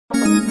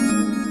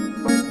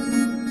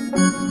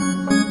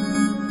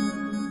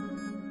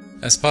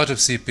As part of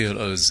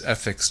CPLO's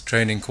AFEXT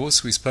training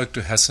course, we spoke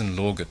to Hassan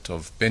Lorgate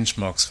of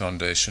Benchmarks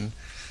Foundation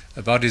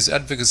about his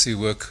advocacy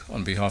work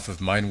on behalf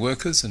of mine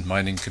workers and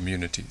mining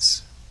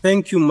communities.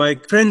 Thank you,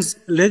 Mike. Friends,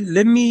 let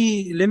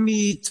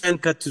me try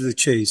and cut to the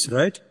chase,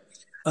 right?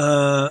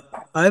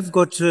 I've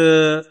got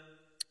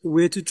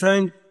we're to try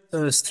and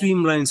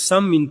streamline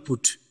some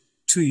input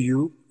to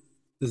you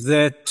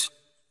that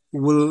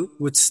will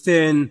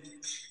withstand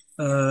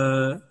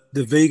the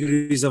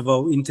vagaries of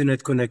our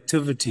internet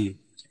connectivity.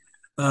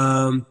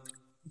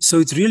 So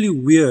it's really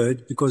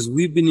weird because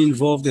we've been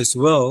involved as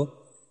well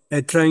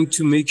at trying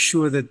to make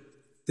sure that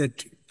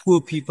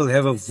poor people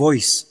have a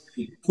voice.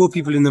 Poor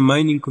people in the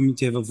mining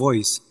community have a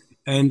voice.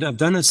 And I've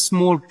done a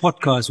small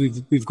podcast.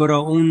 We've got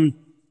our own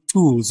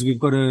tools. We've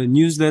got a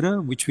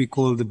newsletter, which we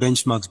call the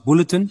Benchmarks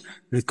Bulletin.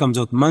 It comes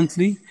out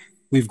monthly.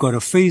 We've got a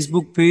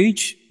Facebook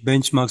page,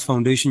 Benchmarks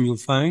Foundation, you'll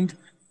find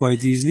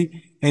quite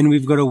easily. And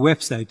we've got a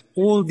website.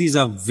 All these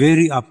are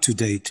very up to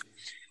date.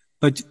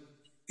 But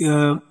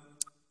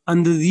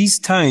under these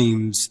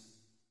times,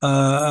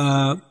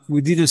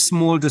 we did a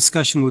small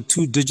discussion with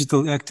two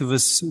digital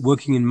activists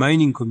working in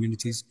mining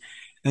communities,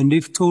 and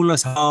they've told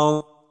us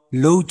how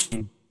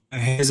loading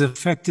has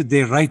affected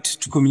their right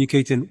to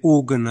communicate and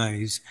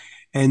organize.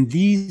 And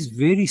these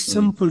very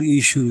simple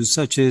issues,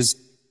 such as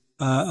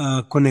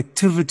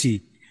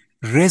connectivity,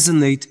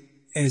 resonate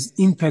as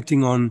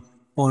impacting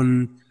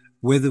on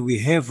whether we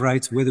have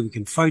rights, whether we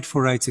can fight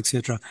for rights,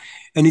 etc.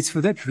 And it's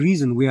for that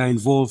reason we are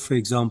involved, for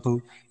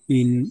example,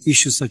 in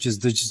issues such as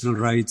digital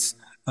rights,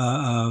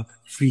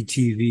 free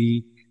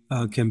TV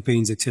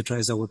campaigns, etc.,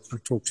 as I would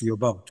talk to you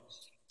about.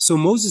 So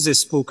Moses has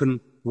spoken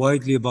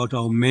widely about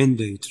our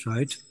mandate,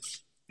 right?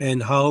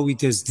 And how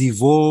it has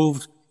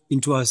devolved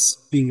into us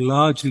being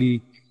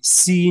largely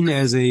seen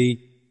as a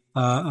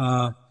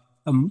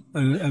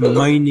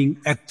mining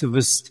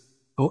activist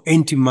or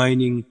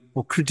anti-mining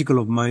or critical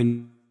of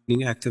mining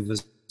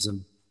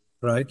activism,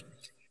 right?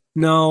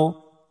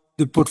 Now,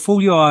 the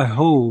portfolio I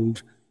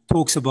hold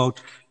talks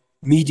about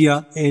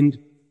media and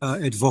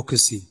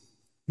advocacy.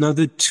 Now,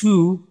 the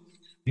two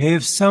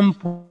have some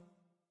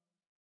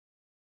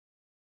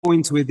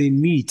points where they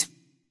meet,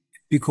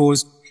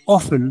 because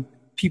often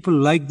people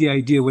like the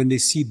idea when they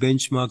see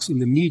benchmarks in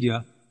the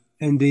media,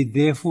 and they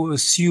therefore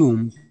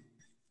assume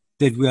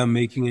that we are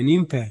making an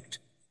impact.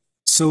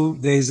 So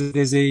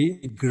there's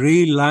a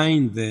gray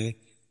line there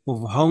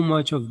of how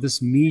much of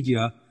this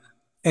media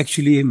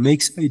actually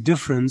makes a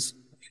difference,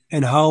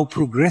 and how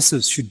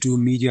progressives should do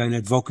media and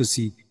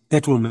advocacy.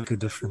 That will make a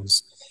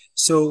difference.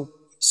 So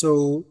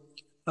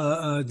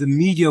the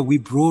media, we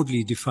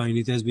broadly define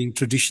it as being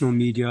traditional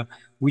media,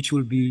 which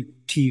will be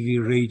TV,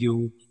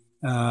 radio,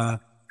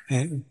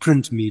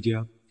 print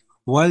media.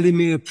 While they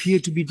may appear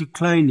to be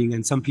declining,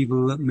 and some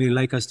people may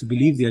like us to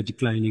believe they are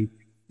declining,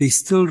 they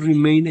still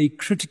remain a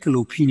critical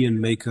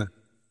opinion maker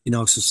in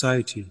our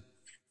society.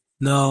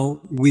 Now,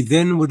 we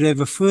then would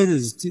have a further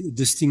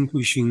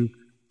distinguishing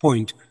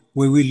point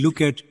where we look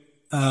at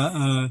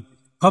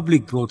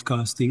public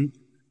broadcasting,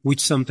 which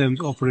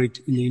sometimes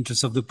operate in the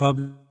interest of the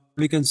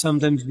public and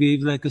sometimes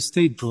behave like a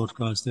state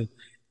broadcaster,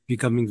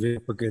 becoming very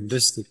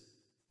propagandistic.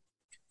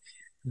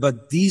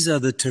 But these are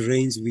the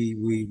terrains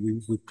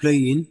we play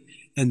in,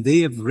 and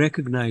they have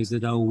recognized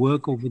that our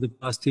work over the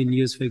past 10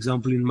 years, for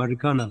example, in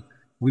Marikana,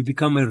 we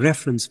become a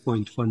reference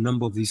point for a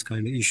number of these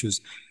kind of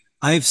issues.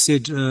 I've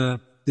said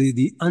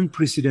the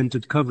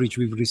unprecedented coverage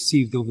we've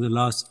received over the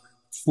last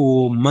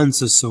 4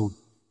 months or so,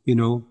 you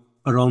know,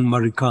 around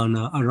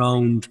Marikana,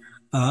 around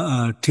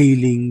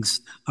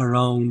tailings,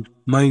 around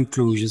mine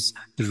closures,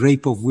 the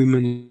rape of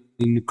women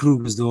in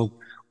Krugersdorp,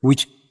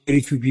 which very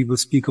few people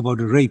speak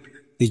about a rape.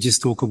 They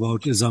just talk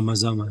about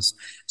zamazamas.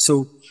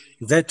 So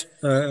that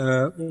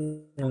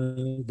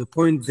the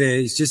point there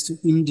is just to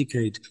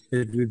indicate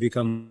that we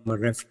become a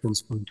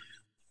reference point.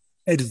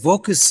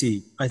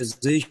 Advocacy,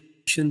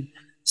 organization,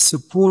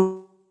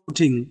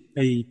 supporting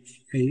a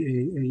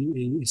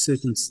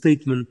certain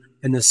statement,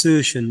 an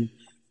assertion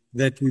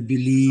that we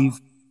believe,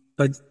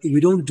 but we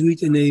don't do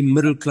it in a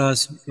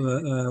middle-class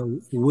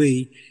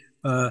way.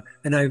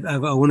 And I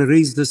want to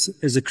raise this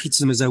as a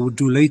criticism, as I would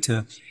do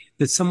later,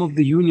 that some of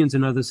the unions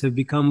and others have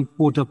become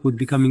caught up with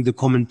becoming the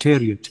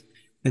commentariat.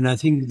 And I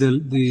think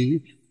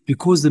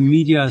because the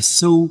media are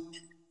so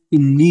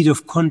in need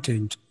of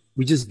content,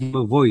 we just give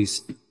a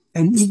voice.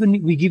 And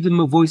even we give them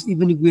a voice,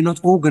 even if we're not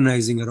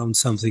organizing around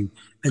something.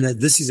 And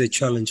this is a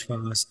challenge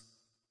for us.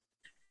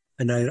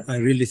 And I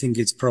really think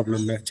it's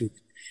problematic.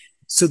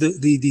 So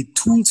the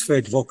tools for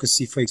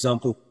advocacy, for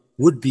example,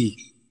 would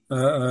be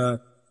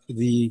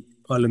the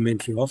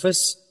parliamentary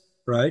office,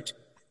 right?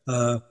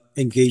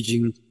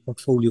 Engaging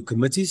portfolio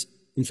committees.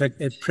 In fact,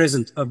 at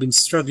present, I've been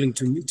struggling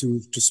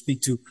to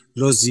speak to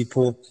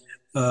Lozipo,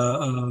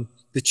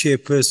 the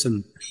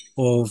chairperson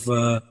of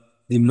the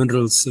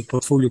Minerals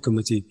Portfolio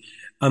Committee.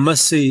 I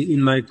must say,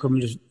 in my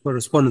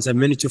correspondence, I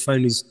managed to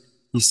find his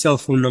cell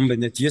phone number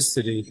net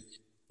yesterday.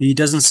 He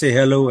doesn't say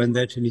hello and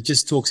that, and he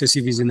just talks as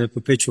if he's in a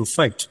perpetual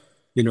fight.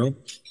 you know.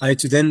 I had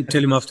to then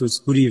tell him afterwards,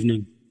 good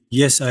evening.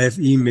 Yes, I have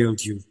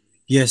emailed you.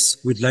 Yes,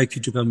 we'd like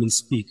you to come and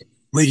speak.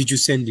 Where did you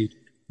send it?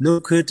 No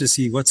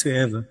courtesy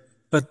whatsoever.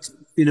 But,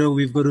 you know,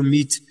 we've got to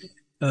meet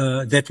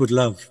that with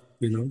love,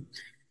 you know.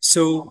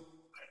 So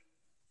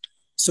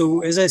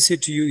as I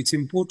said to you, it's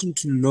important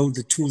to know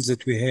the tools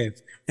that we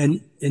have.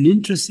 And an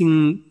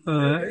interesting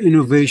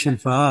innovation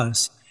for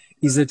us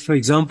is that, for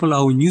example,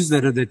 our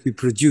newsletter that we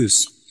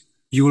produce,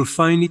 you will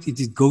find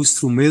it goes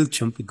through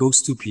MailChimp, it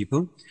goes to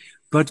people,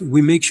 but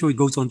we make sure it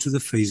goes onto the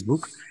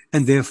Facebook,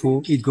 and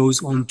therefore it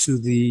goes onto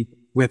the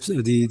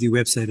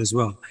website as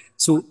well.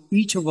 So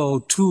each of our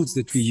tools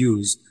that we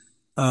use,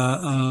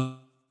 and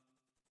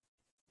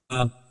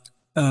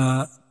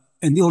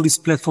all these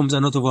platforms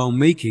are not of our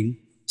making.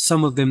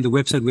 Some of them, the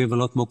website, we have a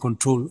lot more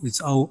control.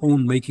 It's our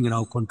own making and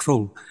our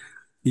control.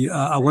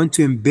 I want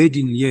to embed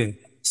in here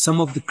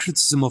some of the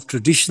criticism of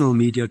traditional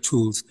media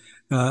tools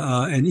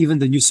and even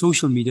the new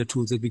social media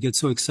tools that we get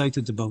so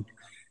excited about.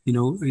 You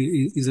know,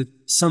 is that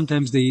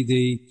sometimes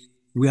we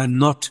are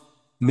not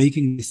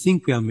making, we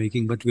think we are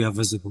making, but we are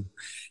visible.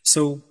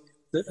 So,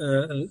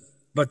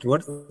 but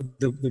what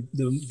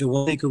the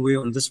one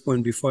takeaway on this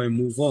point before I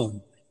move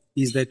on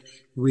is that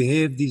we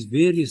have these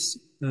various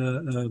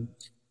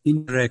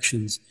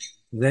interactions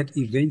that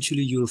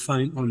eventually you'll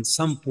find on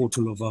some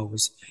portal of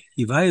ours.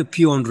 If I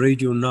appear on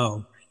radio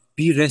now,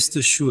 be rest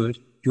assured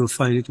you'll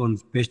find it on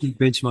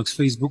Benchmark's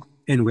Facebook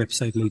and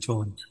website later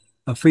on.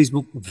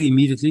 Facebook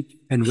immediately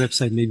and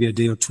website maybe a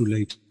day or two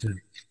later.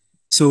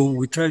 So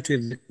we try to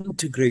have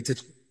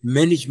integrated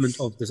management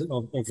of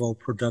our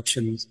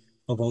productions,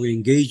 of our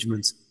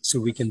engagements, so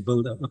we can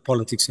build a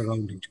politics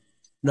around it.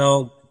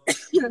 Now,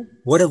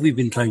 what have we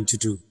been trying to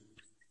do?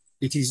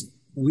 It is,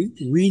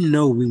 we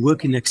know we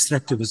work in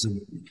extractivism,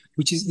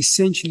 which is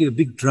essentially a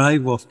big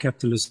driver of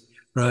capitalism,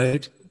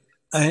 right?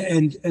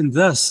 And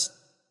thus,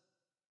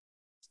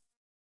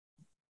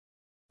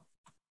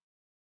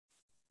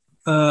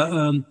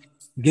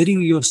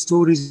 getting your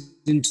stories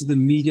into the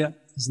media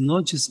is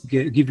not just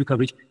give you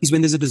coverage, is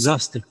when there's a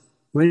disaster,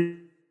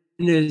 when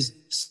there's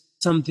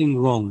something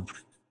wrong.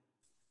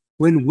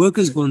 When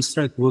workers go on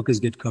strike, workers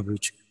get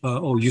coverage,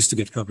 or used to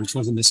get coverage,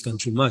 not in this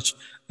country much,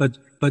 but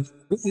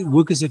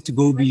workers have to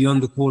go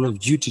beyond the call of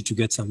duty to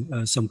get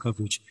some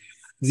coverage.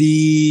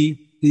 The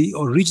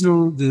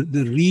original, the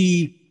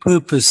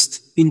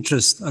repurposed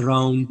interest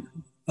around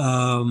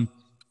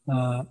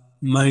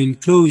mine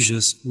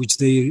closures, which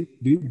they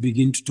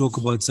begin to talk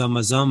about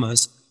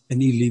zama-zamas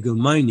and illegal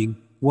mining,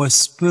 was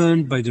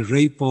spurned by the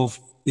rape of,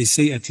 they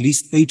say, at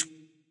least 8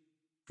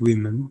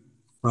 women,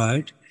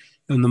 right,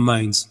 in the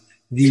mines.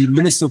 The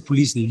Minister of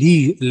Police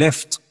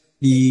left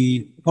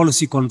the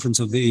policy conference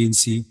of the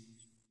ANC,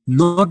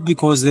 not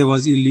because there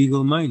was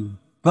illegal mining,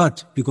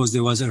 but because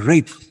there was a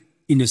rape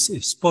in a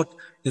spot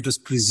that was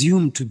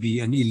presumed to be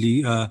an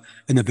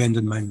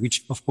abandoned mine,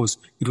 which, of course,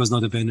 it was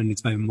not abandoned.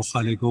 It's by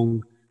Mokhale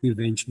Gold we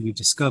eventually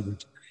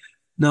discovered.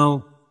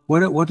 Now,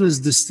 what was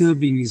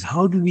disturbing is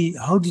how did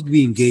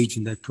we engage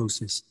in that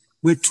process?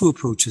 We had two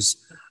approaches.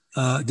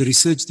 The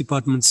research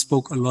department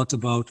spoke a lot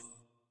about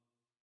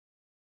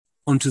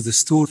onto the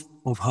story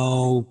of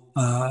how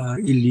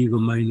illegal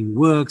mining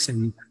works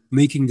and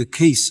making the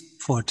case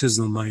for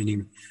artisanal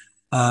mining.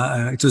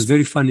 It was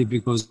very funny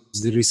because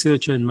the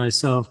researcher and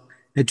myself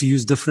had to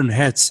use different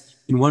hats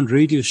in one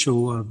radio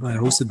show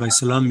hosted by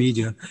Salam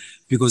Media,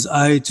 because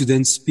I had to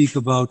then speak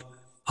about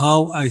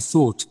how I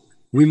thought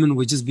women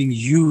were just being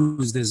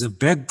used as a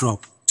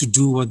backdrop to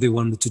do what they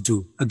wanted to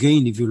do.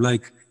 Again, if you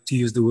like to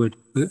use the word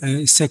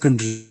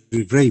secondary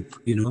rape,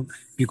 you know,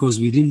 because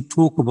we didn't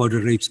talk about the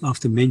rapes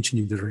after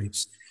mentioning the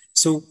rapes.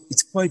 So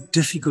it's quite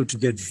difficult to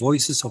get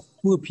voices of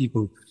poor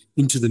people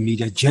into the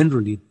media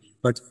generally.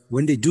 But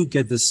when they do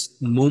get this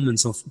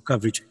moments of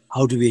coverage,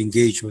 how do we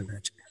engage with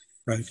that,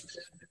 right?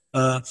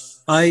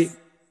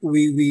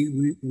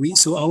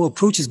 So our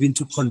approach has been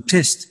to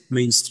contest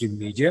mainstream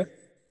media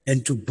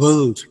and to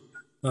build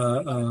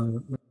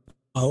our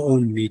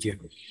own media.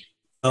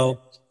 Now,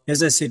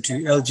 as I said to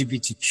you,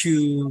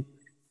 LGBTQ,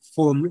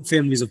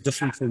 families of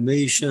different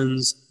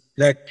formations,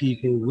 Black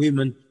people,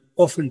 women,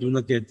 often do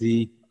not get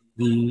the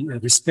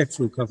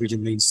respectful coverage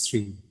in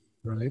mainstream,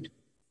 right?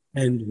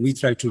 And we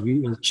try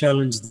to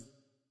challenge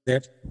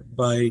that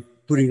by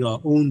putting our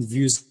own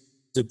views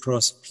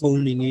across,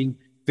 phoning in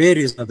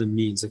various other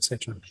means,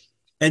 etc.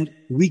 And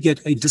we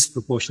get a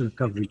disproportionate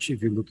coverage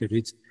if you look at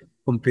it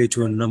compared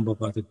to a number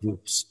of other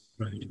groups,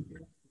 right?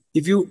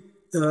 If you,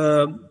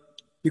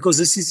 because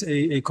this is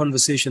a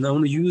conversation, I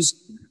want to use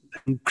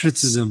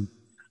criticism.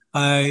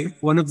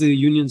 One of the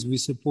unions we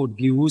support,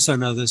 Giwusa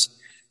and others,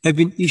 have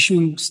been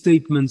issuing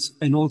statements,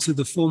 and also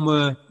the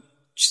former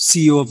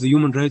CEO of the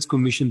Human Rights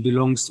Commission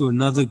belongs to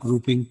another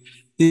grouping.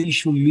 They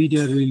issue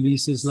media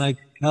releases like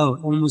hell,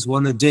 almost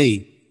one a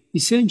day.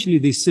 Essentially,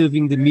 they're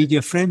serving the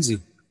media frenzy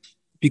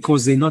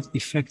because they're not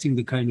effecting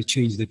the kind of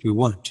change that we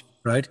want,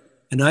 right?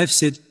 And I've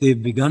said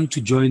they've begun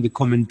to join the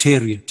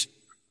commentariat,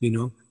 you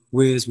know,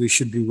 whereas we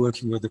should be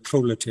working with the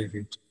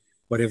proletariat,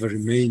 whatever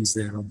remains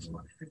thereof.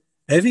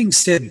 Having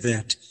said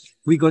that,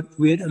 we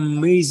had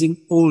amazing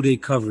all-day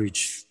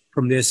coverage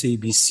from the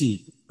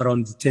SABC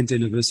around the 10th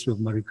anniversary of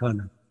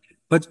Marikana.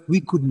 But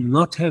we could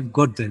not have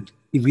got that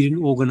if we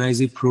didn't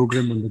organize a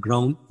program on the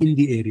ground in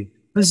the area.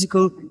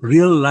 Physical,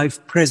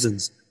 real-life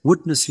presence,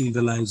 witnessing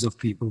the lives of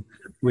people.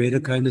 We had a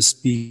kind of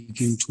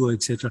speaking tour,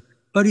 etc.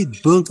 But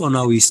it built on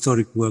our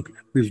historic work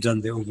we've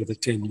done there over the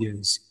 10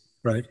 years,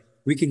 right?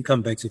 We can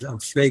come back to that. I'm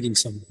flagging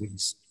some of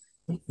these,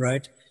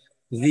 right?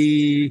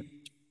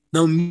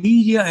 Now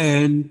media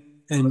and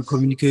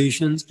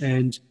communications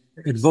and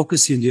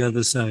advocacy on the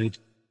other side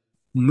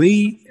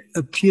may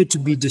appear to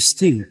be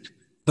distinct,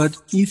 but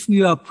if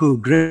we are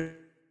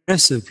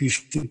progressive, you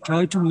should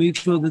try to make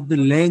sure that the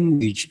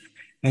language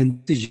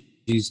and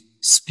messages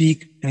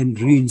speak and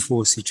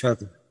reinforce each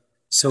other.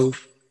 So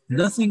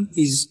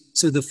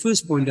the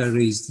first point I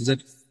raised is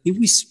that if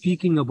we're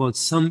speaking about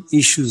some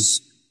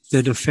issues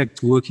that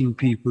affect working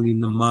people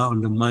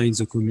on the minds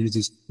of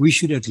communities, we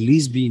should at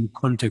least be in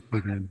contact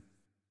with them.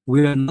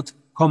 We are not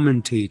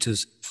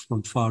commentators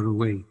from far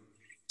away.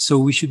 So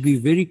we should be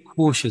very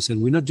cautious,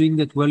 and we're not doing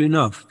that well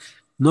enough,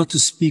 not to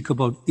speak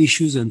about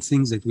issues and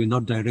things that we're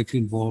not directly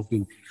involved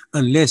in,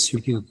 unless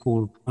you can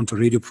call onto a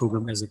radio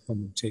program as a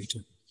commentator.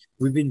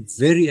 We've been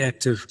very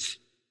active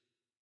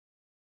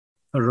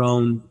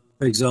around,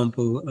 for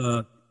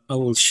example, I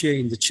will share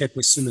in the chat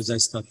as soon as I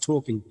start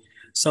talking,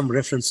 some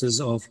references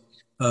of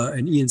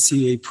an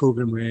ENCA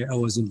program where I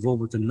was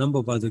involved with a number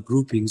of other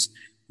groupings,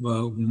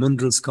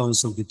 Minerals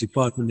Council, the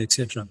department,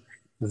 etc.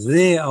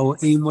 There, our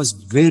aim was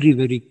very,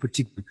 very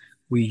particular.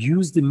 We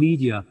used the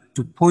media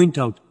to point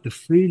out the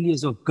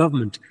failures of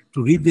government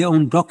to read their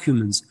own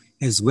documents,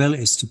 as well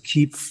as to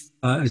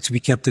be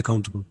kept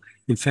accountable.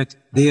 In fact,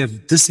 they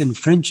have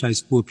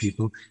disenfranchised poor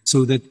people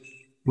so that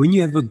when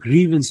you have a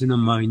grievance in a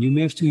mine, you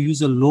may have to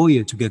use a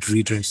lawyer to get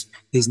redress.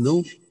 There's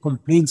no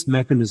complaints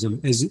mechanism,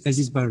 as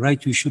is by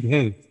right you should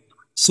have.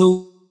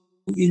 So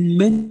in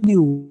many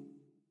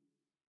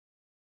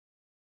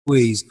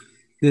ways,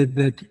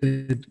 that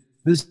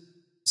this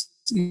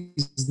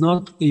is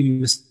not a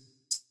mistake,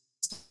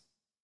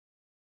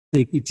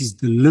 it is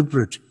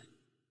deliberate.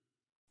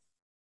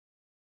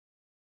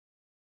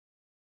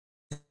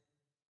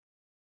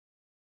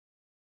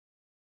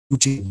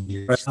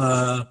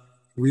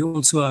 We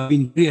also have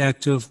been very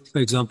active, for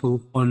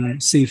example, on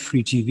Safe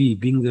Free TV,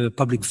 being the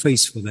public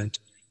face for that.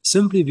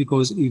 Simply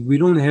because if we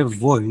don't have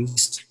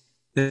voice,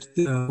 that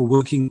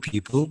working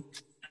people,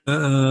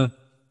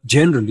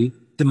 generally,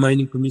 the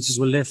mining communities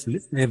will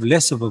have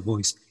less of a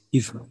voice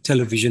if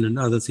television and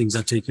other things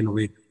are taken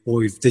away,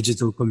 or if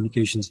digital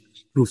communications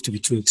prove to be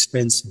too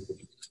expensive.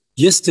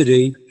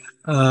 Yesterday,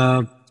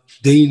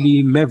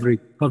 Daily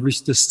Maverick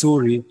published a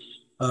story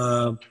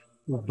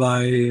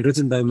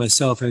written by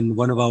myself and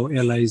one of our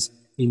allies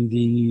in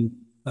the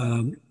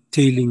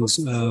tailings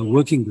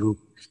working group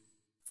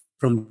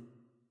from,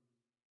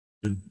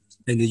 and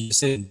they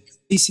said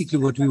basically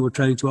what we were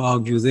trying to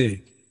argue there.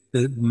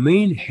 The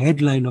main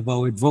headline of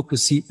our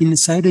advocacy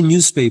inside a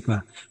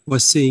newspaper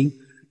was saying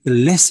the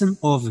lesson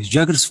of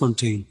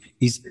Jagersfontein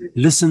is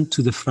listen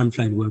to the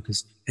frontline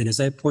workers. And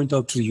as I point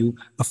out to you,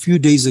 a few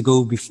days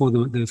ago before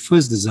the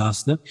first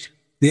disaster,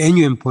 the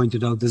NUM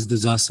pointed out this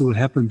disaster will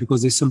happen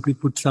because they simply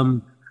put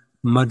some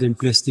mud and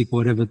plastic,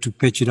 whatever, to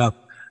patch it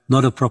up,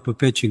 not a proper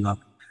patching up.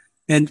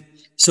 And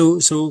so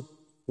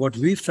what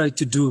we've tried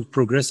to do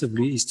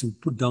progressively is to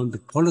put down the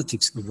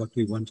politics of what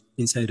we want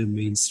inside the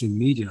mainstream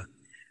media.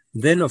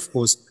 Then, of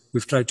course,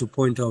 we've tried to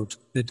point out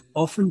that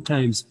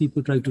oftentimes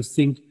people try to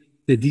think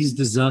that these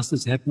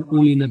disasters happen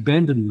only in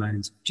abandoned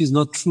mines, which is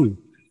not true.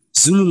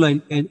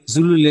 Zululand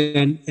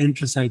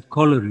anthracite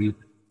colliery,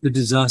 the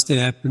disaster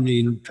happened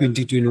in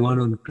 2021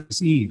 on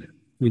Christmas Eve,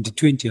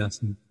 2020, I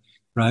think,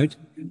 right?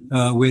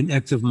 When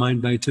active mine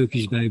by a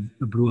Turkish guy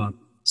blew up.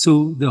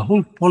 So the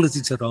whole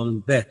politics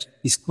around that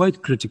is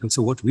quite critical.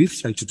 So what we've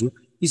tried to do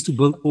is to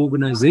build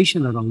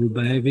organization around it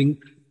by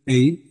having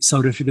a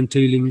South African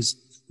tailings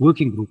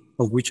working group,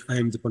 of which I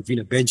am the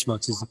convener.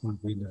 Benchmarks is the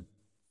convener.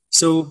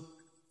 So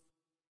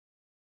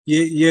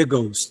here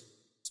goes.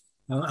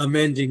 I'm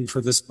ending for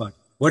this part.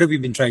 What have we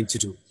been trying to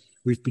do?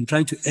 We've been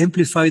trying to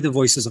amplify the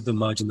voices of the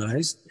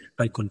marginalized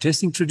by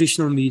contesting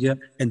traditional media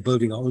and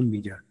building our own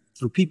media.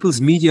 Through People's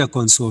Media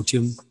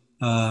Consortium,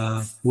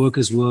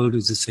 Workers' World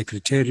is the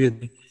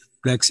secretariat,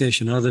 Black Sash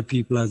and other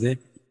people are there.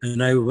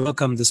 And I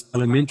welcome this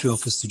parliamentary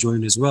office to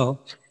join as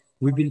well.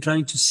 We've been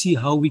trying to see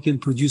how we can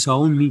produce our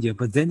own media.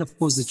 But then, of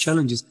course, the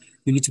challenge is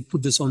you need to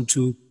put this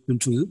into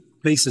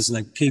places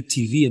like Cape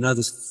TV and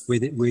others where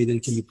they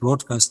can be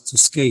broadcast to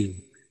scale.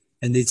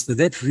 And it's for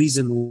that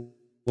reason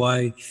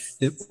why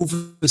the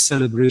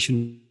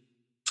over-celebration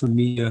for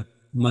media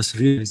must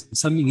realize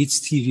something hits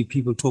TV,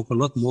 people talk a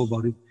lot more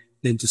about it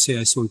than to say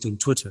I saw it on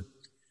Twitter.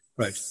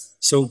 Right.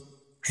 So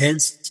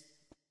hence,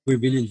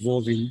 we've been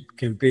involved in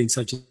campaigns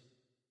such as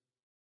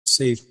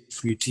Safe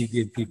Free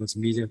TV and People's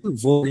Media,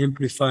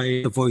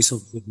 amplify the voice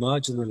of the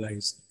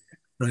marginalized,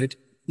 right?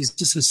 It's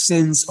just a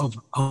sense of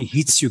how many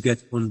hits you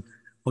get on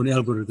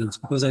algorithms.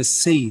 Because I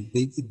say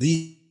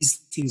these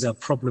things are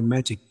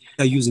problematic.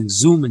 They're using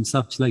Zoom and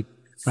such like,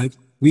 right?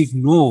 We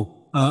ignore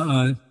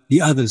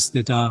the others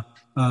that are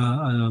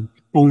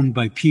owned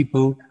by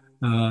people,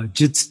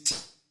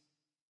 JITs,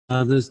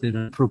 others that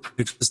are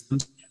appropriate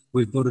systems.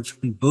 We've got to try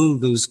and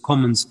build those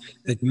commons.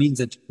 That means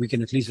that we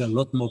can at least have a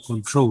lot more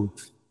control.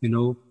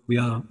 We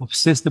are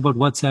obsessed about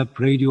WhatsApp,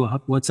 radio,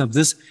 WhatsApp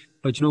this,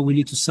 but we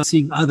need to start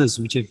seeing others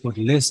which have got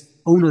less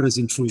onerous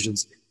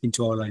intrusions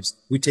into our lives.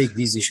 We take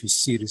these issues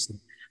seriously.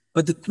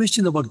 But the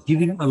question about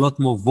giving a lot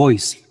more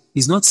voice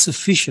is not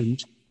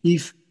sufficient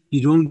if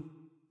you don't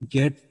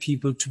get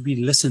people to be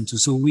listened to.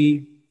 So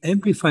we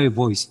amplify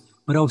voice,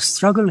 but our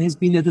struggle has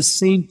been at the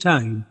same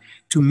time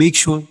to make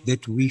sure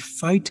that we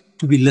fight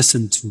to be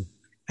listened to.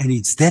 And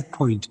it's that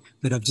point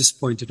that I've just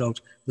pointed out.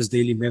 This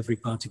Daily Maverick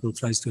article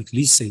tries to at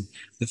least say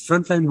the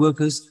frontline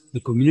workers, the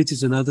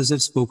communities and others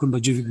have spoken,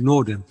 but you've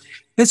ignored them.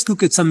 Let's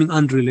look at something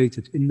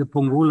unrelated. In the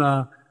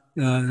Pongola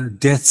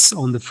deaths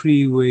on the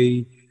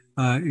freeway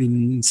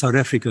in South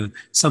Africa,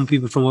 some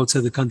people from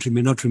outside the country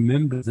may not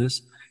remember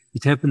this.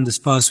 It happened this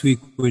past week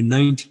where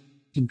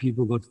 19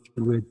 people got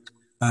killed.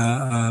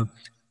 A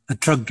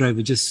truck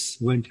driver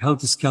just went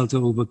helter-skelter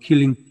over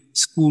killing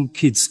school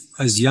kids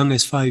as young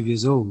as 5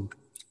 years old.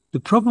 The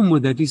problem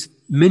with that is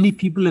many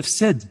people have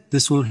said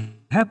this will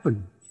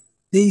happen.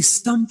 There is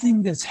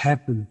something that's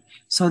happened.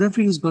 South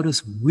Africa's got a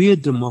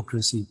weird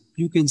democracy.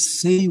 You can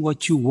say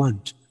what you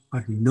want,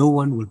 but no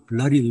one will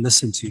bloody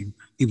listen to you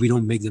if we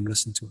don't make them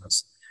listen to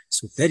us.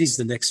 So that is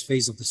the next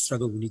phase of the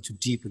struggle we need to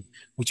deepen,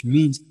 which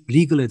means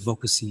legal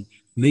advocacy,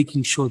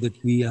 making sure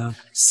that we are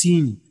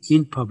seen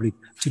in public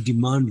to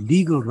demand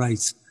legal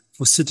rights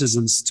for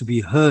citizens to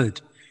be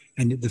heard.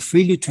 And the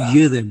failure to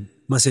hear them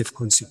must have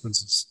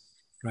consequences,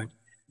 right?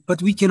 But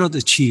we cannot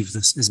achieve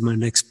this, is my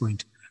next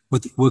point,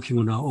 with working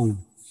on our own,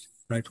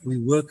 right? We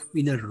work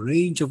in a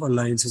range of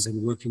alliances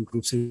and working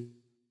groups and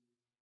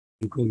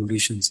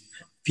coalitions,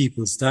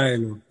 People's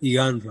Dialogue,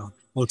 IANRA,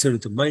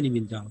 Alternative Mining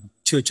Endowment,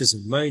 Churches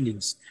and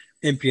Minings,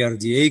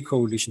 MPRDA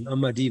Coalition,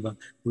 Amadiva.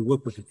 We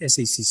work with the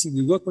SACC.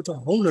 We work with a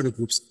whole lot of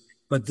groups.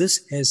 But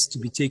this has to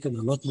be taken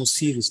a lot more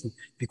seriously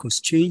because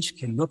change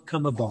cannot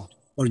come about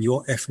on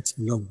your efforts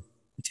alone.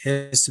 It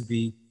has to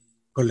be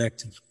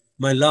collective.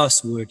 My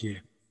last word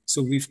here.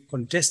 So we've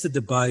contested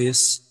the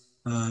bias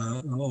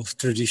of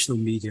traditional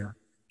media,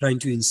 trying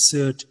to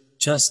insert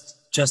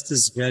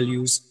justice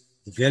values,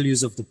 the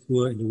values of the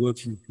poor and the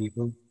working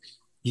people,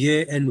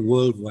 here and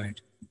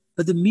worldwide.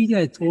 But the media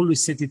has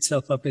always set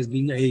itself up as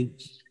being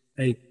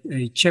a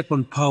check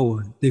on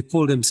power. They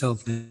call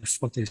themselves the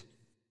Fortes.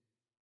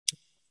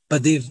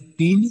 But they've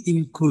been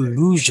in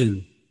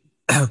collusion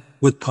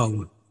with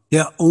power. They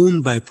are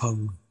owned by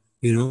power,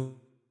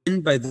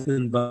 and by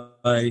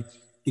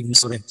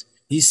ignorance.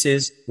 He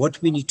says what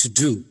we need to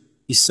do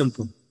is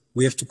simple.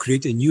 We have to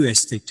create a new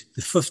estate,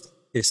 the fifth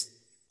estate,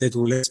 that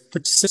will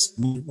put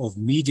system of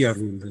media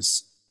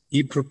rulers.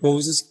 He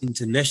proposes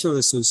International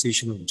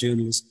Association of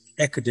Journalists,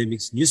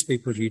 academics,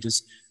 newspaper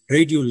readers,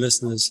 radio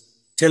listeners,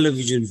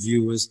 television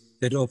viewers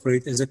that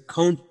operate as a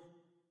counterweight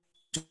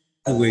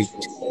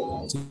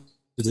to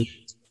the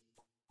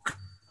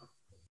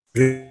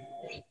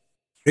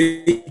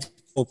great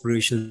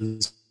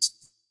corporations,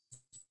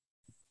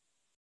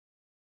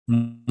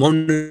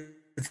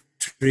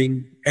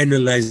 monitoring,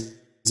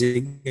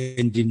 analyzing,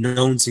 and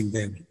denouncing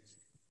them.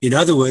 In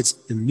other words,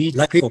 the media,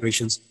 like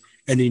corporations,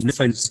 and in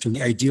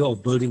the idea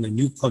of building a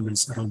new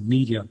commons around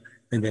media,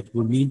 and that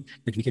will mean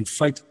that we can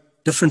fight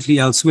differently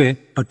elsewhere,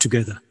 but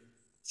together.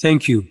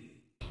 Thank you.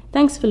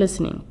 Thanks for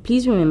listening.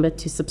 Please remember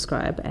to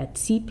subscribe at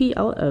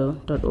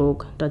cplo.org.za.